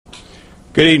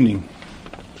Good evening.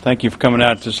 Thank you for coming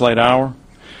out at this late hour.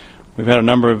 We've had a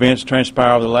number of events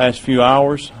transpire over the last few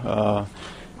hours. At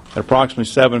approximately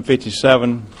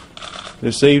 7:57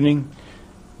 this evening,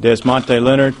 Desmonte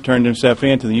Leonard turned himself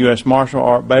in to the U.S. Marshal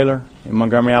Art Baylor in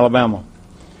Montgomery, Alabama,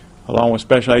 along with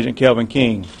Special Agent Kelvin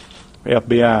King,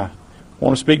 FBI. I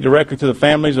want to speak directly to the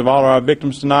families of all of our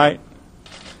victims tonight.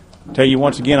 Tell you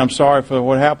once again I'm sorry for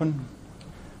what happened.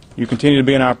 You continue to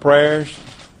be in our prayers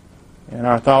and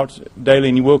our thoughts daily,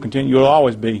 and you will continue. You'll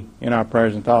always be in our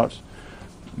prayers and thoughts.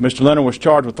 Mr. Leonard was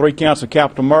charged with 3 counts of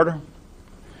capital murder,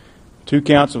 2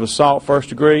 counts of assault first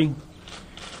degree.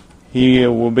 He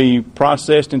will be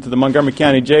processed into the Montgomery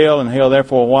County Jail and held there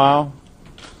for a while.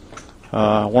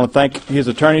 I want to thank his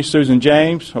attorney, Susan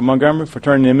James of Montgomery, for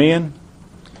turning him in.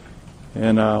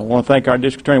 And I want to thank our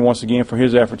district attorney once again for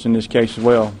his efforts in this case as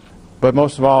well. But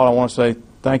most of all, I want to say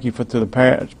thank you to the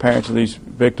parents of these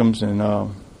victims. And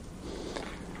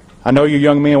I know you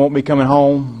young men won't be coming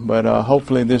home, but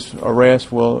hopefully this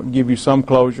arrest will give you some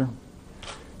closure.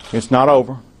 It's not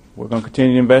over. We're going to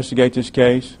continue to investigate this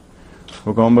case.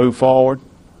 We're going to move forward.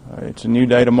 It's a new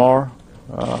day tomorrow.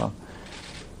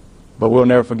 But we'll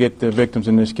never forget the victims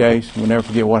in this case. We'll never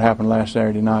forget what happened last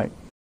Saturday night.